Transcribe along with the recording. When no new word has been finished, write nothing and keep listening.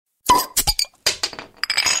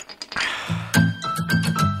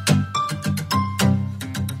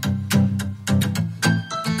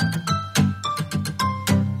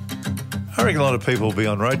I reckon a lot of people will be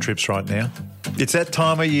on road trips right now. It's that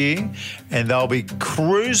time of year and they'll be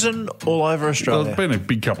cruising all over Australia. Well, it's been a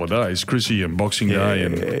big couple of days, Chrissy and Boxing Day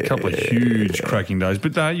and a couple of huge cracking days.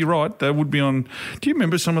 But you're right, they would be on... Do you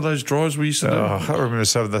remember some of those drives we used to do? I remember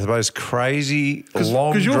some of the most crazy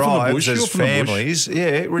long you're drives from the bush, as families.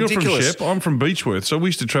 Yeah, ridiculous. You're from Shep, I'm from Beechworth, so we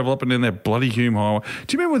used to travel up and down that bloody Hume Highway.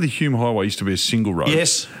 Do you remember when the Hume Highway used to be a single road?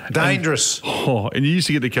 Yes, dangerous. And you used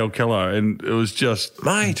to get to Calcallo and it was just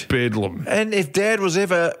bedlam. And if Dad was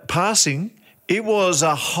ever passing... It was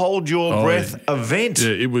a hold your breath event.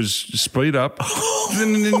 Yeah, it was speed up. I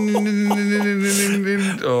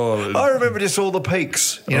remember just all the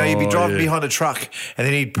peaks. You know, you'd be driving behind a truck and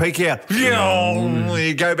then he'd peek out. And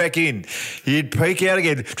he'd go back in. He'd peek out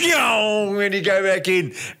again. And he'd go back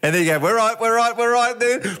in. And then he'd go, we're right.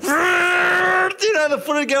 Then, you know, the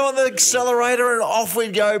foot would go on the accelerator and off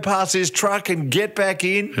we'd go past his truck and get back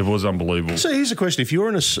in. It was unbelievable. So here's a question. If you're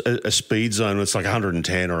in a speed zone that's like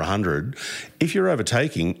 110 or 100, if you're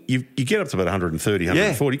overtaking, you get up to about 130,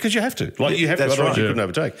 140 because you have to. Like you have to, otherwise you couldn't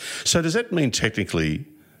overtake. So does that mean technically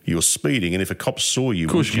you're speeding and if a cop saw you,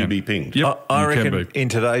 would you be pinged? Yep, I reckon in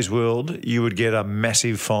today's world you would get a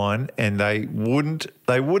massive fine and they wouldn't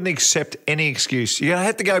accept any excuse. You're going to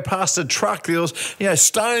have to go past a truck. There was,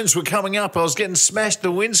 stones were coming up. I was getting smashed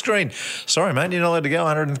the windscreen. Sorry, mate, you're not allowed to go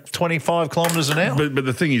 125 kilometres an hour. But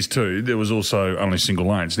the thing is too, there was also only single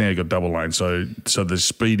lanes. Now you've got double lanes. So the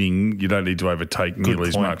speeding, you don't need to overtake nearly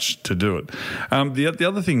as much to do it. The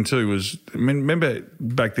other thing too was, remember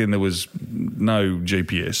back then there was no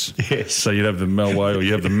GPS. Yes. So you'd have the Melway or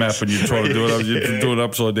you have the map and you'd try to do it, you'd do it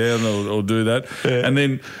upside down or do that. Yeah. And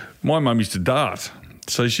then my mum used to dart.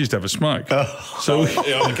 So she used to have a smoke. So on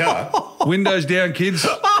the car. Windows down, kids.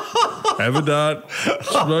 Have a dart.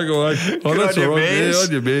 Smoke away. Oh, that's all right. Yeah,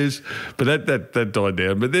 on your beers. But that died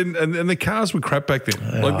down. But then and the cars were crap back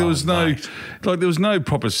then. There was no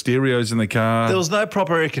proper stereos in the car. There was no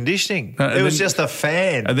proper air conditioning. It was just a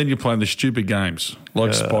fan. And then you're playing the stupid games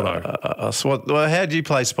like Spotto. Well, how do you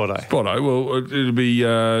play Spotto? Spotto. Well, it'd be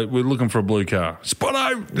we're looking for a blue car.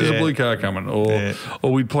 Spotto. There's a blue car coming.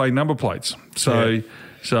 Or we'd play number plates.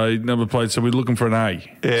 So number plate. So we're looking for an A.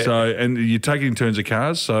 Yeah. So and you're taking turns of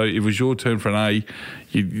cars. So if it was your turn for an A,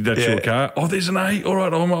 that's your car. Oh, there's an A. All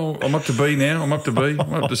right, I'm up to B now. I'm up to B.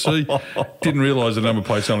 I'm up to C. Didn't realise the number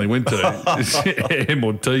plates only went to M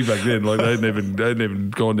or T back then. Like they'd never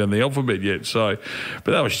gone down the alphabet yet. So,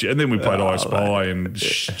 but that was. And then we played I Spy and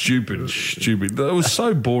stupid. It was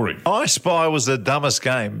so boring. I Spy was the dumbest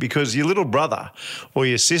game because your little brother or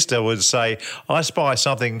your sister would say, "I spy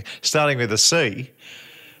something starting with a C."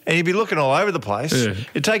 And you'd be looking all over the place. Yeah.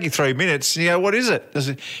 It'd take you 3 minutes. And you go, what is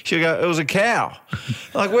it? She'd go, it was a cow.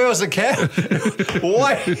 Like, where was the cow?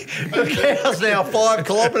 Wait, the cow's now 5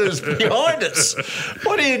 kilometres behind us.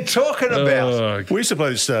 What are you talking about? We used to play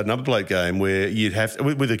this number plate game where you'd have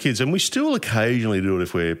with the kids, and we still occasionally do it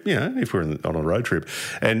if we're on a road trip.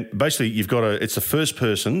 And basically, it's the first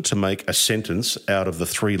person to make a sentence out of the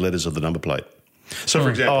 3 letters of the number plate. So, for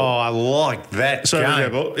example... Oh, I like that So, game. for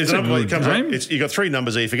example, it's a number plate comes up, you've got 3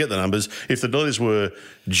 numbers there, you forget the numbers. If the letters were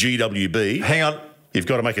GWB... Hang on. You've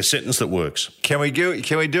got to make a sentence that works. Can we do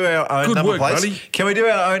our own number plates? Buddy. Can we do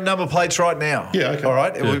our own number plates right now? Yeah, okay. All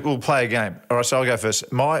right, we'll play a game. All right, so I'll go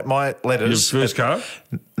first. My letters... Your first car?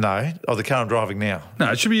 No, the car I'm driving now.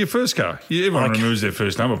 No, it should be your first car. Everyone remembers their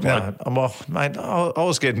first number plate. No, mate, I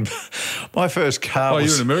was getting... My first car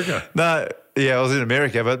was... Oh, you were in America? No... Yeah, I was in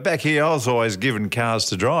America, but back here I was always given cars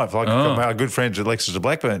to drive. Like my good friends at Lexus of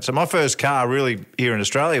Blackburn. So my first car really here in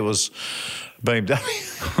Australia was BMW.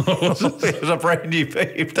 It was a brand new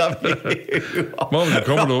BMW. Mine was a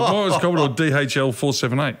Commodore. Mine was Commodore DHL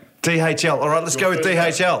 478. DHL. All right, let's go with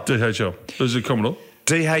DHL. DHL. This is a Commodore.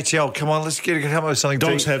 DHL. Come on, let's come up with something.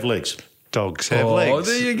 Dogs have legs. Dogs have legs. Oh,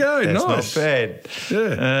 there you go. That's nice. Not bad.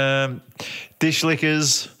 Yeah. Dish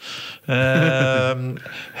lickers. Heaving.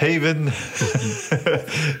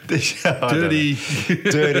 Dirty.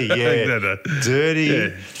 Yeah. No. Dirty. Yeah.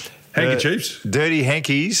 Handkerchiefs. Dirty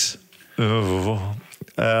hankies. Live.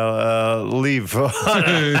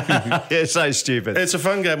 Yeah, so stupid. It's a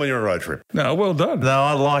fun game when you're on a road trip. No, well done. No,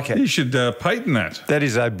 I like it. You should patent that. That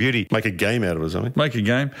is a beauty. Make a game out of it or something. Make a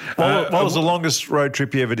game. What was the longest road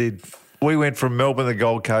trip you ever did? We went from Melbourne to the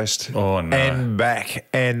Gold Coast and back.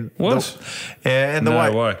 And what?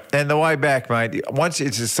 The way back, mate, once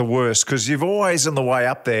it's the worst because you've always on the way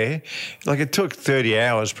up there, like it took 30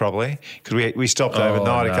 hours probably because we stopped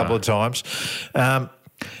overnight a couple of times.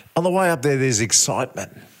 On the way up there, there's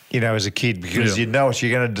excitement. As a kid, because you know what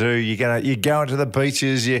you're going to do. You're going to the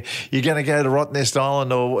beaches. You're going to go to Rottnest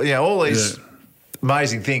Island, or all these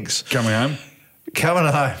amazing things. Coming home.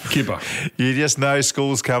 Coming home. Kipper. You just know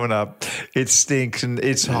school's coming up. It stinks and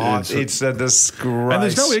it's hot. It's a disgrace. And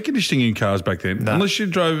there's no air conditioning in cars back then. No. Unless you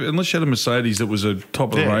had a Mercedes that was a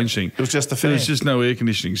top of the range thing. It was just a fan. There was just no air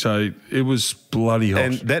conditioning. So it was bloody hot.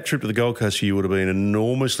 And that trip to the Gold Coast for you would have been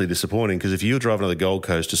enormously disappointing because if you were driving to the Gold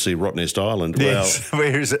Coast to see Rottnest Island,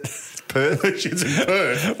 where is it? Perth? It's in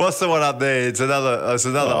Perth. What's the one up there? It's another island.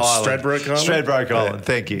 Stradbroke Island? Stradbroke Island,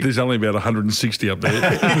 thank you. There's only about 160 up there.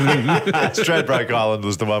 Stradbroke Island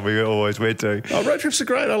was the one we always went to. Oh, road trips are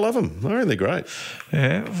great. I love them. I reckon they're great.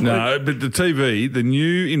 Yeah. No, but the TV, the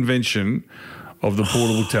new invention of the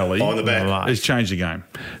portable telly on the back has changed the game.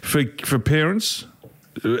 For parents,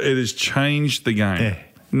 it has changed the game. Yeah.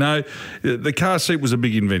 No, the car seat was a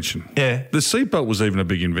big invention. Yeah. The seatbelt was even a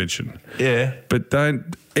big invention. Yeah. But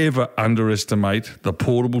don't ever underestimate the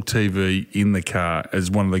portable TV in the car as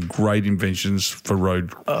one of the great inventions for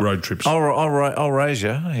road trips. I'll raise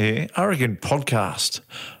you here. I reckon podcast.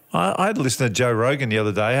 I had to listen to Joe Rogan the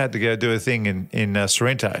other day. I had to go do a thing in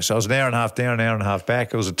Sorrento. So I was an hour and a half down, an hour and a half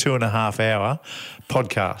back. It was a 2.5 hour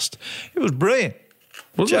podcast. It was brilliant.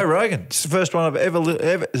 Joe Rogan. It's the first one I've ever.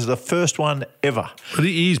 This is the first one ever. But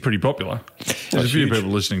he is pretty popular. There's a few people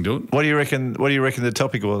listening to it. What do you reckon? What do you reckon the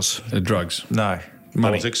topic was? Drugs. No.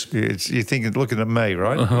 Money. Politics. You're thinking, looking at me,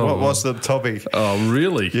 right? What's the topic? Oh,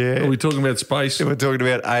 really? Yeah. Are we talking about space? We're talking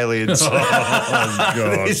about aliens. Oh,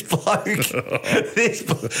 God.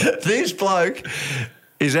 This bloke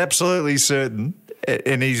is absolutely certain,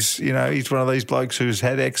 and he's one of these blokes who's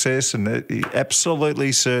had access, and he's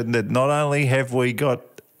absolutely certain that not only have we got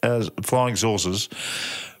flying saucers,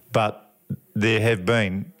 but there have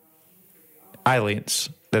been aliens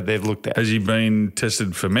that they've looked at. Has he been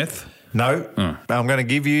tested for meth? No. I'm going to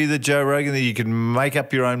give you the Joe Rogan that you can make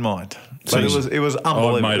up your own mind. But it was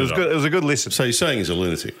unbelievable. It was good. It was a good listen. So you're saying he's a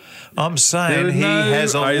lunatic? I'm saying he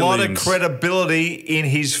has a lot of credibility in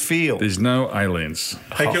his field. There's no aliens.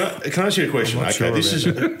 Hey, can I ask you a question? Okay, sure this is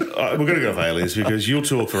we're going to go off aliens because you'll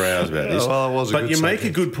talk for hours about this. Well, it was a but good you make a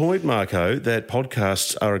subject. good point, Marco, that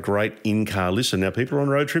podcasts are a great in-car listen. Now, people are on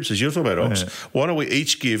road trips, as you're talking about, Ox. Why don't we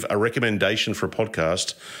each give a recommendation for a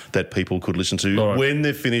podcast that people could listen to when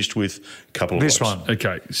they're finished with a couple of this blokes? one.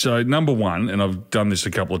 Okay, so number one, and I've done this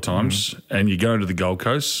a couple of times, and you go to the Gold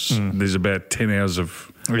Coast, there's about 10 hours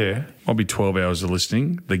of, might be 12 hours of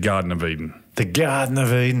listening, the Garden of Eden. The Garden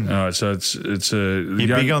of Eden. All right, so it's a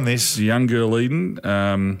You're big on this. young girl Eden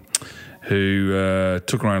who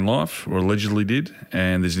took her own life, or allegedly did,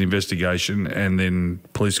 and there's an investigation, and then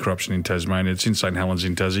police corruption in Tasmania. It's in St Helens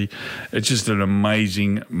in Tassie. It's just an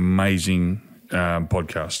amazing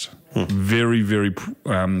podcast. Very, very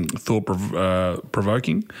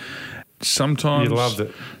thought-provoking. Sometimes You loved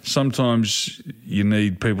it. Sometimes you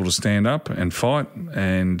need people to stand up and fight,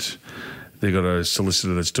 and they've got a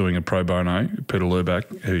solicitor that's doing a pro bono, Peter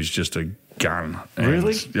Lerback, who's just a gun.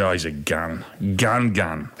 Really? Yeah, he's a gun.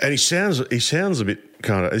 Gun. And he sounds a bit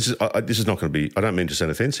kind of. This is not going to be. I don't mean to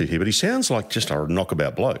sound offensive here, but he sounds like just a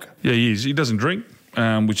knockabout bloke. Yeah, he is. He doesn't drink,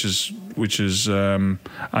 which is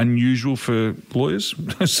unusual for lawyers,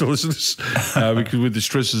 solicitors, because with the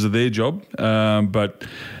stresses of their job. But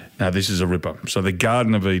no, this is a ripper. So the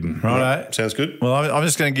Garden of Eden. Right. Sounds good. Well, I'm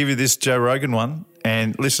just going to give you this Joe Rogan one,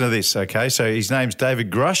 and listen to this, okay? So his name's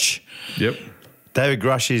David Grush. Yep. David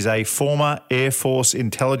Grush is a former Air Force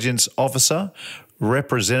intelligence officer,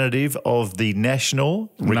 representative of the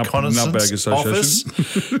National Reconnaissance Office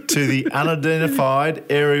to the Unidentified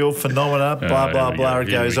Aerial Phenomena, blah, blah, blah.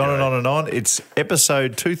 It goes on and on and on. It's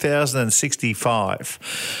episode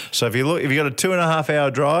 2065. So if you got a 2.5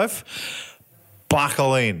 hour drive,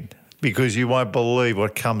 buckle in because you won't believe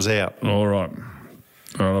what comes out. All right.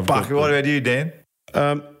 What about you, Dan?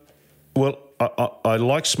 Well, I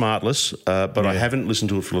like Smartless, but I haven't listened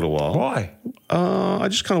to it for a little while. Why? I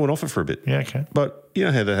just kind of went off it for a bit. Yeah, okay. But you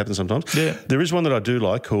know how that happens sometimes. Yeah. There is one that I do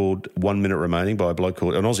like called 1 Minute Remaining by an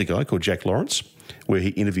Aussie guy called Jack Lawrence, where he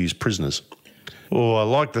interviews prisoners. Oh, I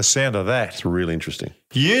like the sound of that. It's really interesting.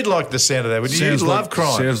 You'd like the sound of that, would you? You'd love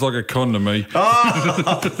crime. Sounds like a con to me. No,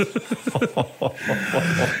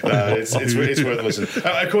 it's worth a listen.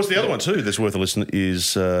 Of course, the other one too that's worth a listen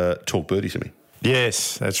is Talk Birdie to Me.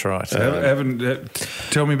 Yes, that's right.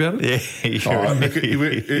 Tell me about it. Yeah,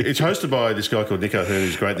 It's hosted by this guy called Nick O'Hearn,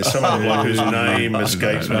 who's great. There's someone whose name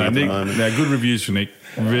escapes me at the moment. Now, good reviews for Nick.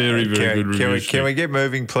 Very, very good reviews. Can we get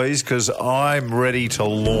moving, please? Because I'm ready to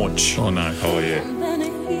launch. Oh, no. Oh, yeah.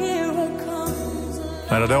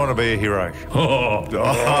 And I don't want to be a hero.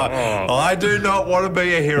 I do not want to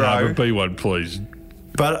be a hero. No, but be one, please.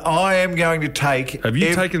 But I am going to take... Have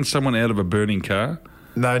you taken someone out of a burning car?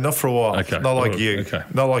 No, not for a while. Okay. Not like you. Okay.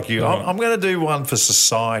 Not like you. All right. I'm going to do one for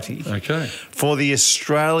society. Okay. For the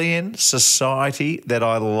Australian society that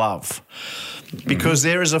I love. Because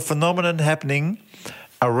there is a phenomenon happening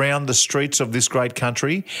around the streets of this great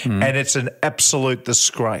country, and it's an absolute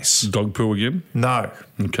disgrace. Dog poo again? No.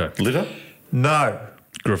 Okay. Litter? No.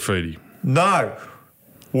 Graffiti. No.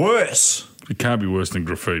 Worse. It can't be worse than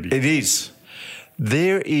graffiti. It is.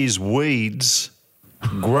 There is weeds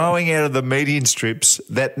growing out of the median strips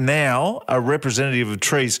that now are representative of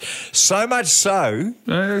trees. So much so...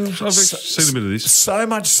 I've seen a bit of this. So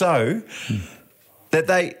much so that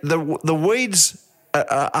the weeds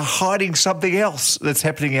are hiding something else that's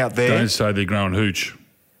happening out there. Don't say they're growing hooch.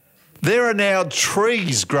 There are now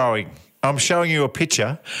trees growing. I'm showing you a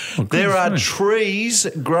picture. There are trees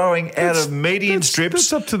growing out of median strips.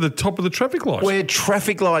 That's up to the top of the traffic lights. Where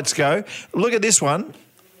traffic lights go. Look at this one.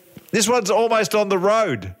 This one's almost on the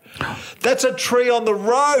road. That's a tree on the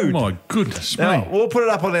road. My goodness me. Now, we'll put it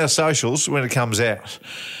up on our socials when it comes out.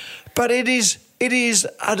 But it is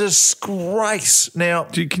a disgrace. Now,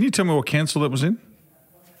 Can you tell me what council that was in?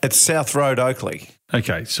 it's South Road, Oakley.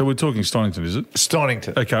 Okay, so we're talking Stonington, is it?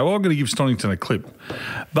 Stonington. Okay, well, I'm going to give Stonington a clip.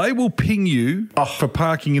 They will ping you for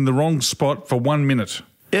parking in the wrong spot for 1 minute.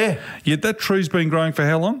 Yeah. Yet that tree's been growing for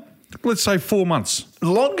how long? Let's say 4 months.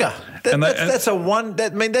 Longer. And That's a one.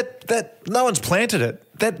 That no one's planted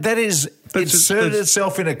it. That is inserted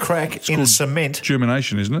itself in a crack in cement.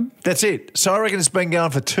 Germination, isn't it? That's it. So I reckon it's been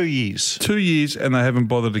going for 2 years. 2 years, and they haven't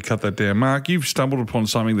bothered to cut that down. Mark, you've stumbled upon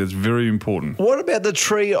something that's very important. What about the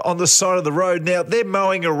tree on the side of the road? Now they're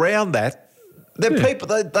mowing around that. People.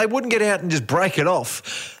 They wouldn't get out and just break it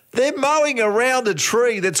off. They're mowing around a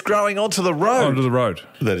tree that's growing onto the road. Onto the road.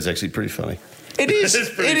 That is actually pretty funny. It is. It's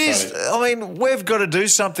pretty I mean, we've got to do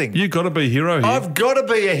something. You've got to be a hero here. I've got to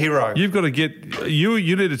be a hero. You've got to get... You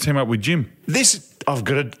need to team up with Jim. I've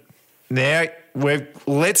got to... Now,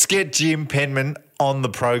 let's get Jim Penman on the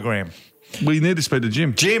program. We need to speak to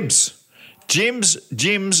Jim. Jim's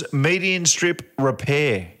median strip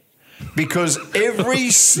repair. Because every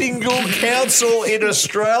single council in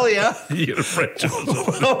Australia... You're a franchise.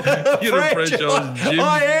 You're a franchise.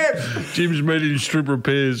 I am. Jim's median strip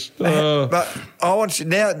repairs. But I want you...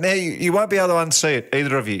 Now you won't be able to unsee it,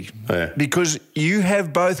 either of you. Yeah. Because you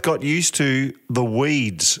have both got used to the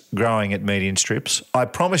weeds growing at median strips. I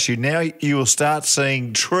promise you, now you will start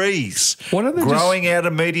seeing trees growing out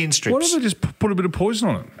of median strips. Why don't they just put a bit of poison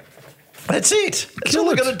on it? That's it. That's all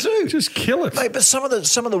they're going to do. Just kill it. Mate, but some of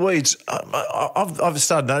the weeds, I've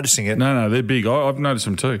started noticing it. No, they're big. I've noticed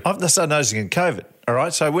them too. I've started noticing in COVID, all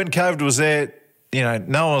right? So when COVID was there,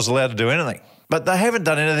 no one was allowed to do anything. But they haven't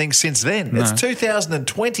done anything since then. No. It's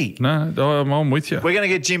 2020. No, I'm with you. We're going to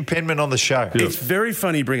get Jim Penman on the show. It's very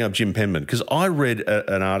funny you bring up Jim Penman because I read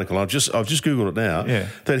an article. I've just googled it now. Yeah.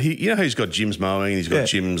 That he's got Jim's mowing. He's got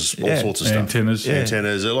Jim's all sorts of stuff. Antennas. Yeah.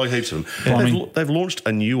 Antennas. Like heaps of them. Plumbing. They've launched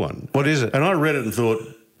a new one. What is it? And I read it and thought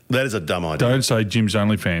that is a dumb idea. Don't say Jim's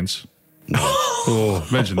OnlyFans. Oh,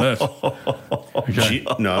 imagine that. Okay.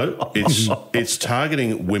 No, it's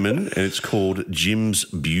targeting women and it's called Jim's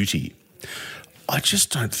Beauty. I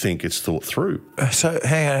just don't think it's thought through. So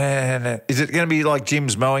hang on. Is it going to be like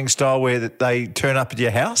Jim's mowing style where they turn up at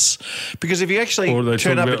your house? Because if you actually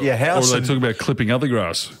turn up at your house... Or they talk about clipping other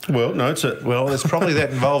grass. Well, no, there's probably that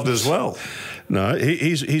involved as well. No,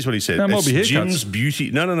 here's what he said. No, it might be haircuts. Jim's Beauty.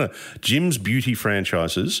 No. Jim's Beauty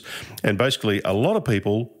franchises. And basically a lot of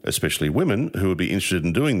people, especially women, who would be interested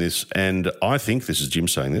in doing this, and I think, this is Jim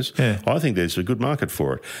saying this, I think there's a good market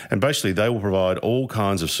for it. And basically they will provide all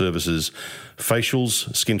kinds of services,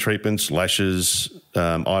 facials, skin treatments, lashes,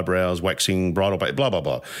 eyebrows, waxing, bridal, blah, blah,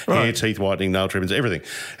 blah. Right. Hair, teeth whitening, nail treatments, everything.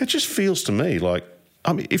 It just feels to me like,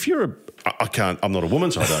 I mean, if you're I'm not a woman,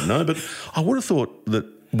 so I don't know, but I would have thought that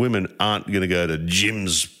women aren't going to go to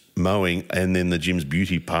Jim's mowing and then the Jim's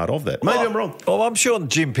Beauty part of that. Maybe I'm wrong. Well, I'm sure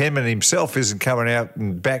Jim Penman himself isn't coming out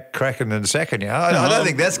and back cracking and sacking you. I don't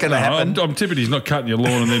think that's going to happen. I'm tipping he's not cutting your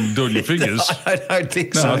lawn and then doing your fingers. I don't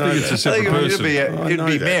think so. I think it's a separate person. It'd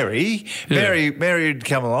be Mary. Yeah. Mary would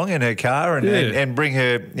come along in her car and bring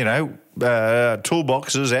her,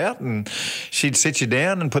 toolboxes out, and she'd sit you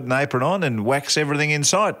down and put an apron on and wax everything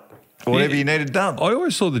inside. Whatever you needed done. I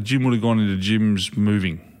always thought that Jim would have gone into Jim's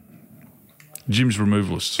moving. Jim's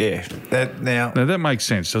removalist. Yeah. Now that makes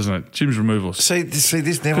sense, doesn't it? Jim's removalist. See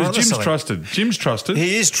this now. Because Jim's trusted. Jim's trusted.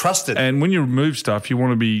 He is trusted. And when you remove stuff, you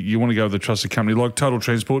want to go with a trusted company like Total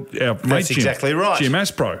Transport. That's exactly right. Jim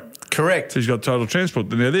Aspro. Correct. He's got Total Transport.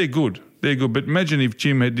 Now they're good. But imagine if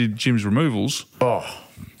Jim did Jim's removals.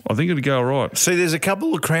 I think it'd go all right. See, there's a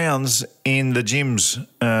couple of crowns in the Jim's.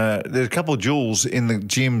 There's a couple of jewels in the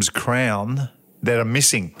Jim's crown that are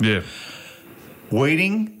missing. Yeah.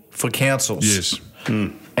 Weeding for councils. Yes.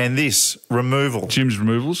 And this, removal. Jim's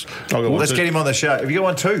removals. Let's get him on the show. Have you got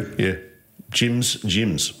one too? Yeah. Jim's.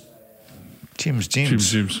 Jim's.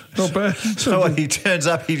 Not bad. So he turns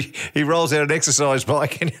up, he rolls out an exercise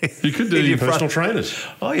bike. And you could do your personal trainers.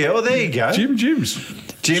 Oh, yeah. Well, there you go. Jim's.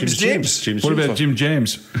 What about Jim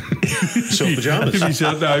Jams? Sell pyjamas.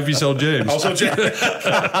 If you sell jams. I'll sell jams.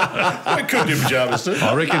 I could do pyjamas too.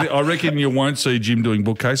 I reckon you won't see Jim doing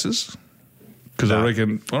bookcases. Because I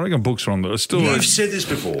reckon books are on there. You've said this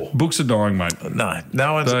before. Books are dying, mate.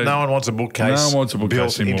 No one wants a bookcase. No one wants a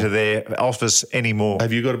bookcase built anymore. into their office anymore.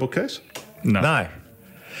 Have you got a bookcase? No.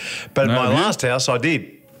 But my last house, I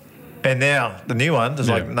did. And now the new one, there's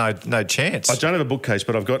no chance. I don't have a bookcase,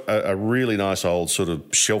 but I've got a really nice old sort of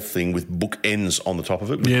shelf thing with book ends on the top of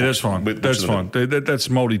it. Yeah, that's fine. That's fine. That's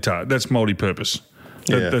multi-purpose.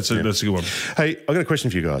 That's a good one. Hey, I've got a question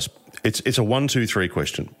for you guys. It's a 1, 2, 3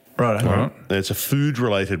 question. Right. It's a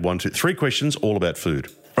food-related 1, 2, 3 questions all about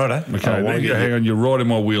food. Right. Okay, hang on. You're right in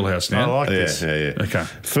my wheelhouse now. I like this. Yeah. Okay.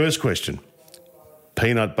 First question.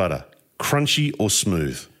 Peanut butter, crunchy or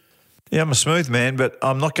smooth? Yeah, I'm a smooth man, but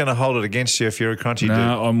I'm not going to hold it against you if you're a crunchy dude.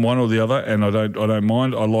 No, I'm one or the other, and I don't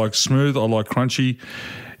mind. I like smooth. I like crunchy.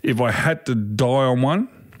 If I had to die on one,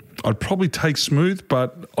 I'd probably take smooth,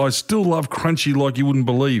 but I still love crunchy like you wouldn't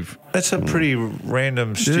believe. That's a pretty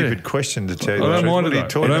random, stupid question to tell you. I don't mind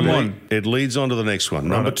it. I don't mind. It leads on to the next one.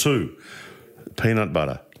 Number 2, peanut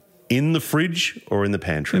butter. In the fridge or in the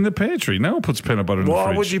pantry? In the pantry. No one puts peanut butter in the fridge.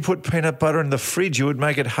 Why would you put peanut butter in the fridge? You would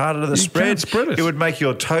make it harder to spread. Can't spread it. It would make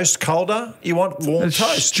your toast colder. You want warm That's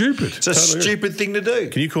toast. stupid. It's a stupid thing to do.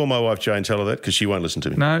 Can you call my wife Jay and tell her that? Because she won't listen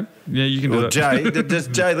to me. No. Yeah, you can do that. Jay, does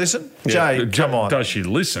Jay listen? Yeah. Jay, come on. Does she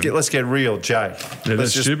listen? Let's get real, Jay. Yeah,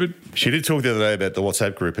 that's stupid. She did talk the other day about the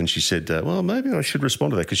WhatsApp group, and she said, well, maybe I should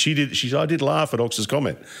respond to that. Because she said, I did laugh at Ox's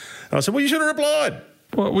comment. And I said, well, you should have replied.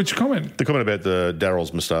 Which comment? The comment about the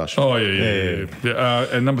Daryl's moustache. Oh, yeah.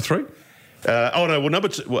 And number 3? Number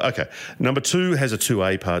 2. Well, okay. Number 2 has a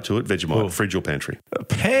 2A part to it. Vegemite, fridge or pantry?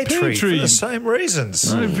 Pantry for the same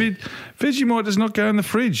reasons. No, Vegemite does not go in the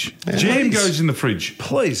fridge. Jam goes in the fridge.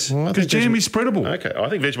 Please. Because jam is spreadable. Okay. I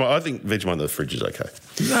think Vegemite in the fridge is okay.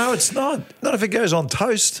 No, it's not. Not if it goes on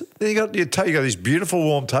toast. Then you got this beautiful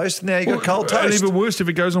warm toast, and now you got cold toast. And even worse if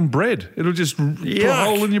it goes on bread. It'll just put a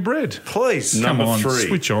hole in your bread. Please. Number 3.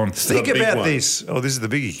 Switch on. Think about this. Oh, this is the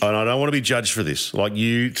biggie. And I don't want to be judged for this. Like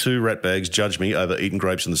you two ratbags judge me over eating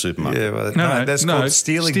grapes in the supermarket. Yeah, well, that's called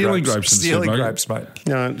stealing grapes. Stealing grapes, mate.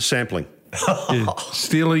 No, sampling. Yeah.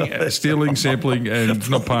 Stealing, sampling, and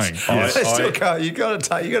not paying. You got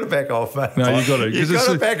to back off, mate. No, you got to. You got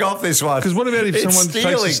to back off this one. Because what about if someone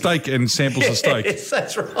takes a steak and samples a steak? Yes,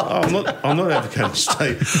 that's right. I'm not advocating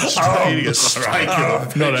steak. Eating a steak.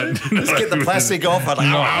 Let's get the plastic off. I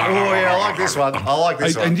like this one.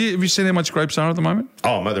 And have you seen how much grapes are at the moment?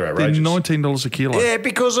 Oh, mate, they're outrageous. They're $19 a kilo. Yeah,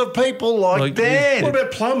 because of people like Dan. What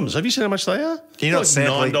about plums? Have you seen how much they are? You're not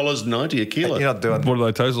sampling. $9.90 a kilo. You're not doing. What do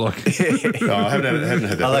they taste like? No, I haven't had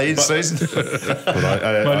that. Are they in season?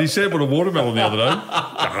 Mate, he said with a watermelon the other day.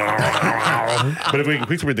 But if we can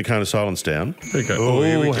quickly read the cone of silence down. Okay.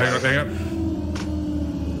 Hang on.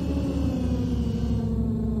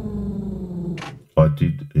 I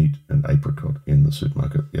did eat an apricot in the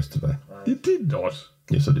supermarket yesterday. You did not.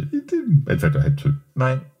 Yes, I did. You didn't. In fact, I had 2.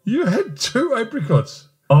 Mate. You had 2 apricots.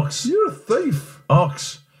 Ox. You're a thief.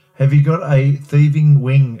 Ox. Have you got a thieving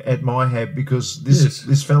wing at my hab? Because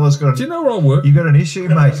this fella's got. Do you know where I work? You got an issue,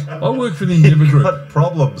 mate. I work for the Endeavour Group. Got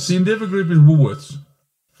problems. The Endeavour Group is Woolworths.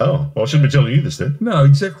 Oh, well, I shouldn't be telling you this then. No,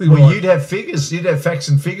 exactly well, right. you'd have figures. You'd have facts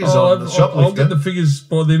and figures on shoplifting. I'll get the figures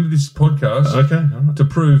by the end of this podcast. Okay. To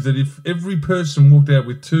prove that if every person walked out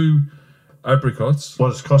with 2 apricots.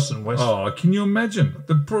 What it's costing, West? Oh, can you imagine?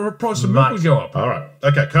 The price of milk would go up. All right.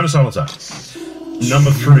 Okay, cone of silence up.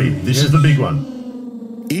 Number 3. This is the big one.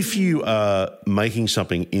 If you are making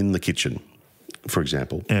something in the kitchen, for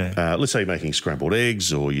example, let's say you're making scrambled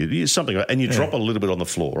eggs or something, and you drop a little bit on the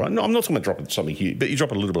floor, right? No, I'm not talking about dropping something here, but you drop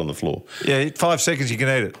it a little bit on the floor. Yeah, 5 seconds you can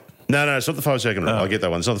eat it. No, it's not the 5-second rule. I get that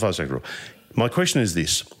one. It's not the 5-second rule. My question is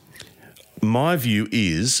this. My view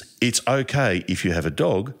is it's okay if you have a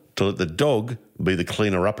dog to let the dog be the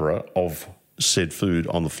cleaner-upper of said food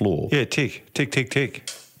on the floor. Yeah, tick.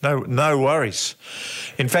 No worries.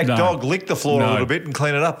 In fact, dog lick the floor a little bit and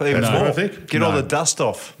clean it up even more. I think. Get all the dust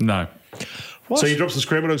off. No. What? So you drop some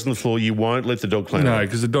scrambled eggs on the floor, you won't let the dog clean it up? No,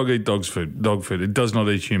 because the dog eats dog food. It does not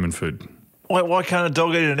eat human food. Why can't a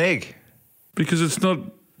dog eat an egg? Because it's not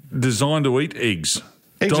designed to eat eggs.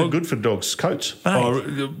 Eggs are good for dogs' coats.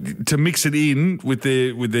 To mix it in with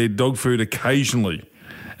their dog food occasionally.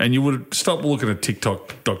 And you would stop looking at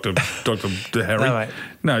TikTok, Dr. Harry. No, mate.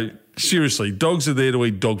 No, seriously, dogs are there to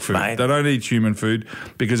eat dog food. Mate. They don't eat human food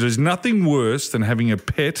because there's nothing worse than having a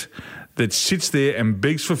pet that sits there and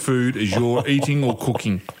begs for food as you're eating or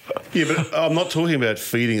cooking. Yeah, but I'm not talking about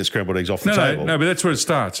feeding the scrambled eggs off the table. No, but that's where it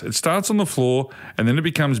starts. It starts on the floor, and then it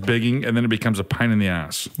becomes begging, and then it becomes a pain in the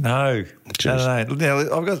ass. No. Now,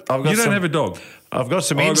 I've got You don't have a dog. I've got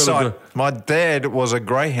some insight. My dad was a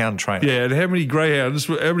greyhound trainer. Yeah, and how many greyhounds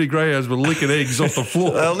were licking eggs off the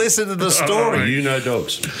floor? Listen to the story. You know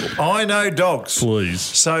dogs. I know dogs. Please.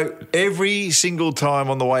 So every single time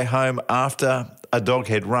on the way home after a dog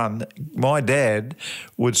had run, my dad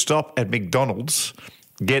would stop at McDonald's,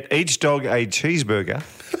 get each dog a cheeseburger.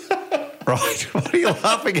 Right? What are you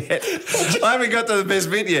laughing at? I haven't got to the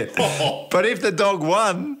best bit yet. But if the dog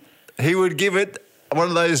won, he would give it one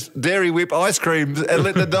of those Dairy Whip ice creams and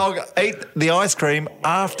let the dog eat the ice cream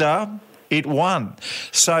after it won.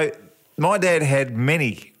 So my dad had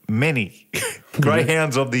many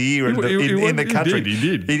greyhounds of the year in the country.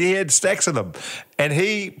 He did. He had stacks of them. And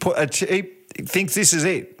he thinks this is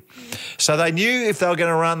it. So they knew if they were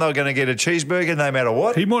going to run, they were going to get a cheeseburger no matter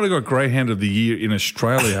what. He might have got Greyhound of the Year in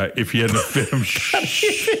Australia if he hadn't fed him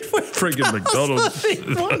frigging McDonald's.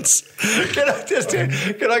 Can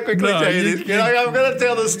I quickly tell you this? I'm going to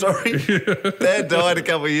tell the story. Dad died a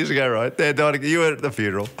couple of years ago, right? You were at the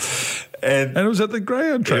funeral. And it was at the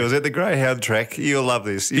Greyhound track. It was at the Greyhound track. You'll love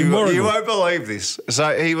this. You won't believe this.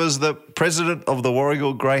 So he was the president of the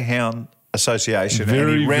Warragul Greyhound Association,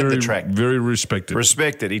 and he ran the track. Very respected.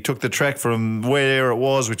 Respected. He took the track from where it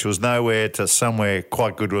was, which was nowhere, to somewhere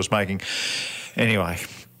quite good was making. Anyway,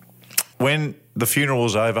 when the funeral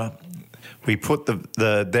was over, we put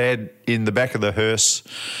the dad in the back of the hearse,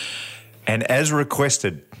 and as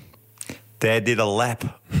requested, Dad did a lap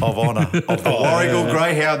of honour of the Warragul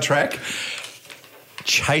Greyhound track,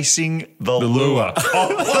 chasing the lure. He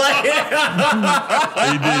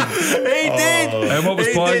did. And what was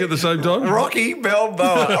playing at the same time? Rocky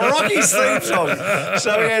Balboa. Rocky's theme song.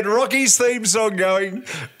 So we had Rocky's theme song going.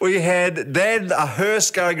 We had Dad, a hearse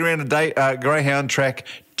going around a greyhound track,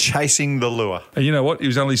 chasing the lure. And you know what? He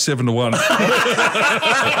was only 7-1.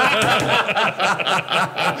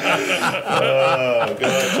 Oh,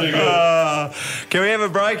 God, too good. Can we have a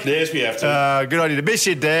break? Yes, we have to. Good idea. Miss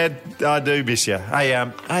you, Dad. I do miss you. Hey,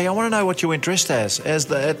 I want to know what you went dressed as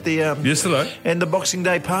at the yesterday and the Boxing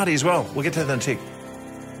Day party as well. We'll get to that in a tick.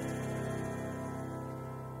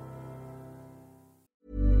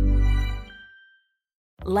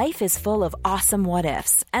 Life is full of awesome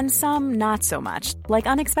what-ifs, and some not so much, like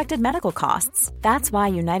unexpected medical costs. That's why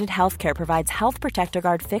United Healthcare provides Health Protector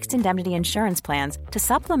Guard fixed indemnity insurance plans to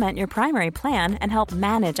supplement your primary plan and help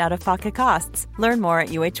manage out-of-pocket costs. Learn more at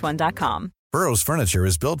uh1.com. Burrow's furniture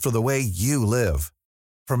is built for the way you live.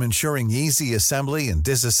 From ensuring easy assembly and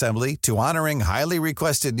disassembly to honoring highly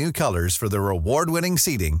requested new colors for their award-winning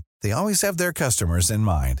seating, they always have their customers in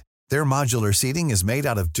mind. Their modular seating is made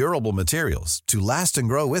out of durable materials to last and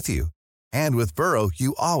grow with you. And with Burrow,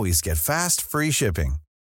 you always get fast, free shipping.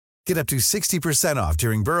 Get up to 60% off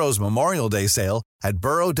during Burrow's Memorial Day sale at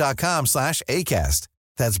burrow.com/ACAST.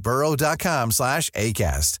 That's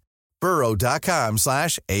burrow.com/ACAST.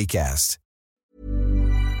 burrow.com/ACAST.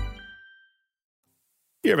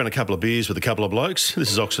 You're having a couple of beers with a couple of blokes? This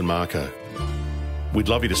is Ox and Marco. We'd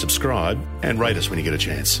love you to subscribe and rate us when you get a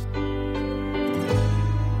chance.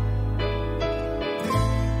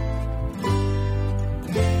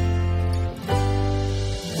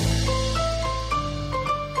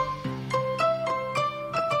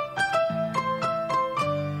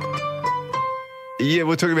 Yeah,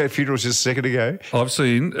 we're talking about funerals just a second ago. I've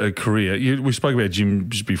seen a career. We spoke about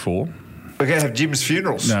Jim's before. We're going to have Jim's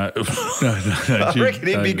funerals. No. I reckon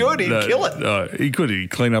he'd be good. He'd kill it. No, he could.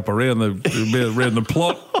 He'd clean up around the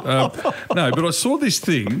plot. No, but I saw this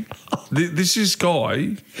thing. This is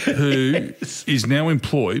guy who is now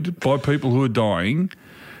employed by people who are dying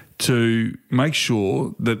to make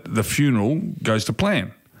sure that the funeral goes to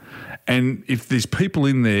plan. And if there's people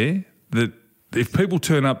in there that, if people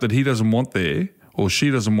turn up that he doesn't want there or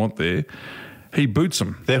she doesn't want there, he boots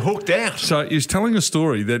them. They're hooked out. So he's telling a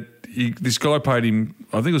story that this guy paid him,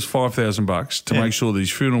 I think it was $5,000 to make sure that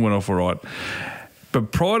his funeral went off all right.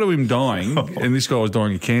 But prior to him dying, and this guy was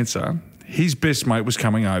dying of cancer, his best mate was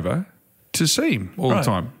coming over to see him all the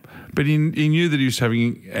time. But he knew that he was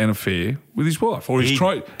having an affair with his wife, or he was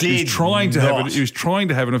trying to have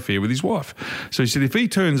an affair with his wife. So he said, if he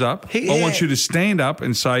turns up, I want you to stand up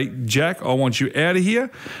and say, Jack, I want you out of here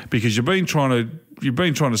because you've been trying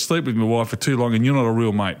to sleep with my wife for too long, and you're not a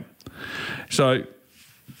real mate. So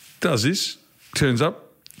does this, turns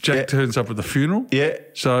up, Jack turns up at the funeral. Yeah.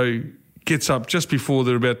 So gets up just before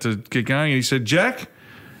they're about to get going, and he said, "Jack,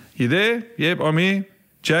 you there? Yep, I'm here.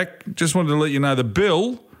 Jack, just wanted to let you know the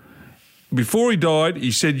bill." Before he died, he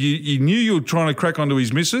said you knew you were trying to crack onto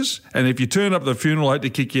his missus, and if you turned up at the funeral, I had to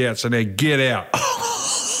kick you out. So now get out.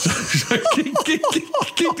 So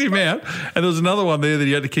kicked him out, and there was another one there that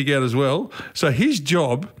he had to kick out as well. So his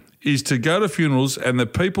job is to go to funerals, and the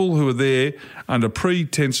people who are there under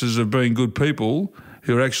pretenses of being good people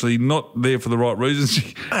who are actually not there for the right reasons,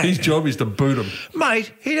 his job is to boot them.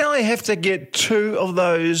 Mate, he'd only have to get 2 of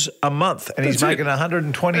those a month, and he's making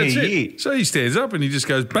 120 a year. So he stands up and he just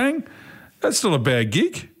goes, bang. That's not a bad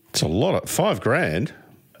gig. It's a lot of $5,000.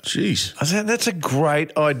 Jeez. I said, that's a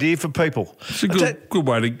great idea for people. It's a good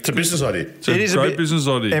way to... It's a business idea. It's a great business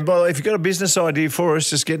idea. And by the way, if you've got a business idea for us,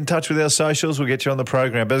 just get in touch with our socials. We'll get you on the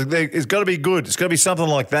program. But it's got to be good. It's got to be something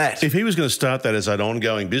like that. If he was going to start that as an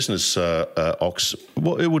ongoing business, Ox,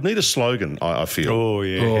 well, it would need a slogan, I feel. Oh,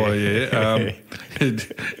 yeah. Oh, yeah.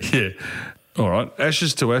 Yeah. All right.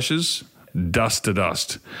 Ashes to ashes, dust to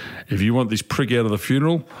dust. If you want this prick out of the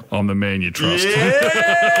funeral, I'm the man you trust.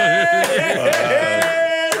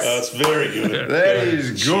 That's very good. That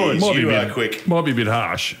is good. Jeez, quick. Might be a bit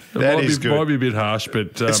harsh. That is good. Might be a bit harsh,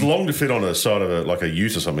 but... it's long to fit on a side of like a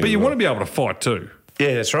ute or something. But you want to be able to fight too.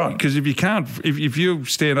 Yeah, that's right. Because if you can't... If you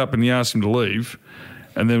stand up and you ask him to leave...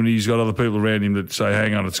 And then he's got other people around him that say,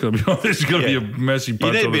 hang on, it's got to be there's got to be a massive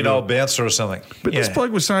punch. You need to on be the an door. old bouncer or something. But this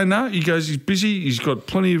bloke was saying, no, he goes, he's busy, he's got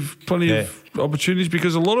plenty of opportunities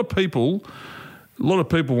because a lot of people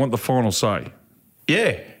want the final say.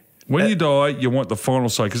 Yeah. When you die, you want the final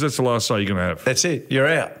say because that's the last say you're going to have. That's it. You're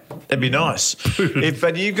out. That'd be nice.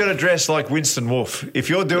 But you've got to dress like Winston Wolfe. If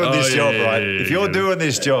you're doing this job, right? If you're doing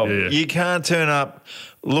this job, you can't turn up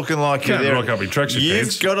looking like you're there. Rock up in tracksuit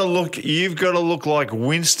pants. You've got to look like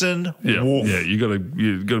Winston Wolfe. Yeah, you got to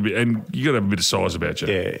be, and you got to have a bit of size about you.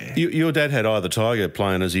 Yeah. Your dad had Eye the Tiger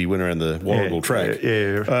playing as he went around the Warragul track.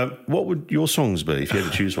 Yeah. What would your songs be if you had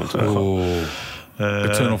to choose one today?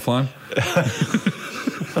 Eternal Flame.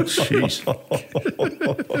 Jeez.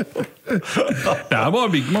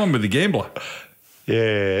 Mine be the Gambler.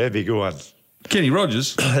 Yeah, that'd be a good one. Kenny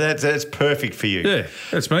Rogers. That's perfect for you. Yeah,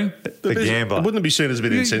 that's me. The Gambler. Wouldn't it be seen as a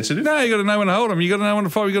bit insensitive? No, you got to know when to hold them. You got to know when to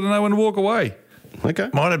fight. You got to know when to walk away. Okay.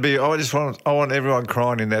 Mine would be, I want everyone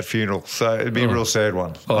crying in that funeral. So it'd be a real sad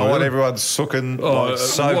one. I want everyone sooking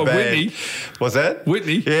so bad. Whitney. What's that?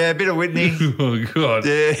 Whitney. Yeah, a bit of Whitney. Oh, God.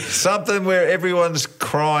 Yeah, something where everyone's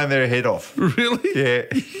crying their head off. Really? Yeah.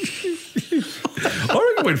 I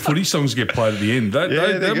reckon when footy songs get played at the end,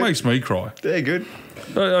 that makes me cry. They're good.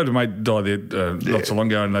 I had a mate die there not so long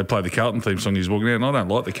ago and they played the Carlton theme song. He's walking out and I don't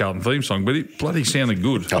like the Carlton theme song, but it bloody sounded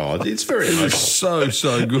good. Oh, it's very It emotional. was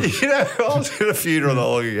so good. You know, I was at a funeral not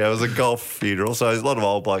long ago. It was a golf funeral, so there's a lot of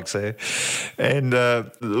old blokes there. And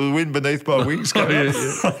the wind beneath my wings came up.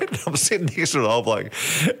 Right? I'm sitting next to an old bloke.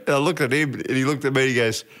 And I looked at him and he looked at me and he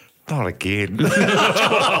goes, not again. Did he?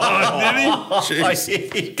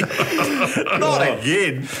 Not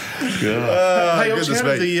again. Hey,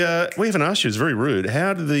 we haven't asked you. It's very rude.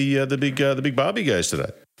 How did the big Barbie goes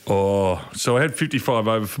today? Oh, so I had 55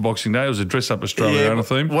 over for Boxing Day. It was a dress-up Australiana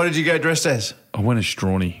theme. What did you go dressed as? I went as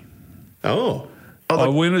Strawny. Oh. I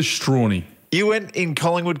went as Strawny. You went in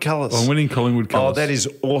Collingwood colours. I went in Collingwood colours. Oh, that is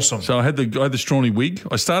awesome. So I had the Strawny wig.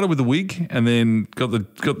 I started with the wig and then got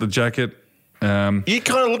the jacket. You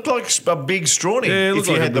kind of looked like a big Strawny if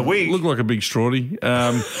you had the wig. Looked like a big Strawny.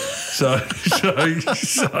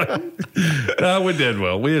 It went down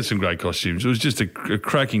well. We had some great costumes. It was just a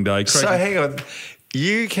cracking day. So hang on.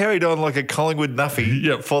 You carried on like a Collingwood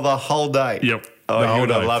nuffy for the whole day? Yep. Oh, you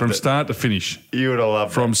would have loved it. From start to finish. You would have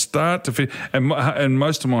loved it. From start to finish. And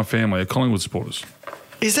most of my family are Collingwood supporters.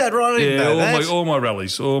 Is that right? I didn't know that. all my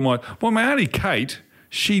rallies. My auntie Kate,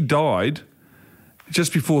 she died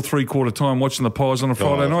just before 3/4 time watching the Pies on a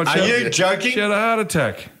Friday night. Are you joking? She had a heart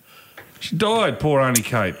attack. She died, poor Auntie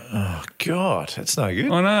Kate. Oh, God, that's no good.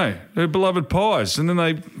 I know. Her beloved Pies. And then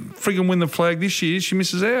they frigging win the flag this year. She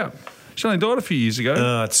misses out. She only died a few years ago.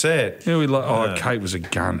 Oh, it's sad. Yeah, Kate was a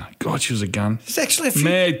gun. God, she was a gun. There's actually a few,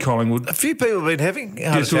 mad Collingwood. A few people have been having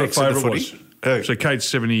heart Guess who her attacks in the favourite footy. was? Who? So Kate's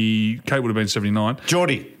 70. Kate would have been 79.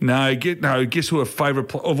 Geordie. No, guess who her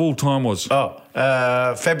favourite of all time was? Oh,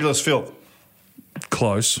 Fabulous Phil.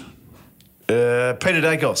 Close. Peter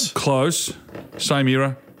Dacos. Close. Same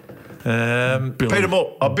era. Peter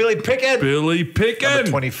Moore. Oh, Billy Pickett. Billy Pickett. Number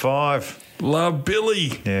 25. Love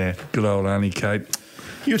Billy. Yeah. Good old Auntie Kate.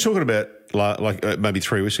 You were talking about maybe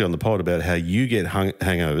 3 weeks ago on the pod about how you get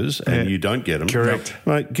hangovers and you don't get them. Correct.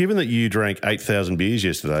 Mate, given that you drank 8,000 beers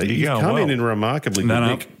yesterday, you've come in remarkably good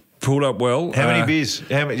nick. pulled up well. How many beers?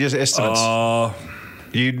 How many? Just estimates.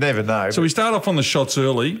 You'd never know. So we start off on the shots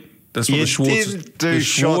early. That's what the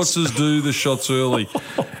Schwartzes do the shots early.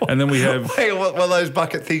 And then we have... Hey, what are those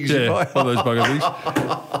bucket things you buy? one of those bucket things.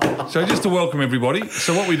 So just to welcome everybody,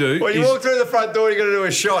 so what we do When you walk through the front door, you're going to do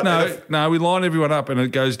a shot. No, we line everyone up and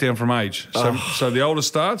it goes down from age. So the oldest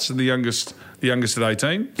starts and the youngest at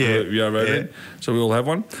 18. Yeah. So we all have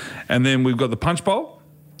one. And then we've got the punch bowl.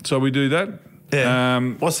 So we do that. Yeah.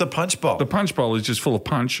 What's the punch bowl? The punch bowl is just full of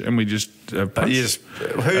punch, and we just punch. Who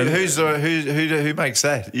makes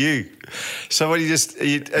that? You. So what are you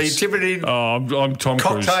tipping it in? Oh, I'm Tom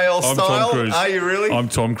Cruise. Cocktail I'm style? Tom Cruise. Are you really? I'm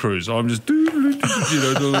Tom Cruise. I'm just doing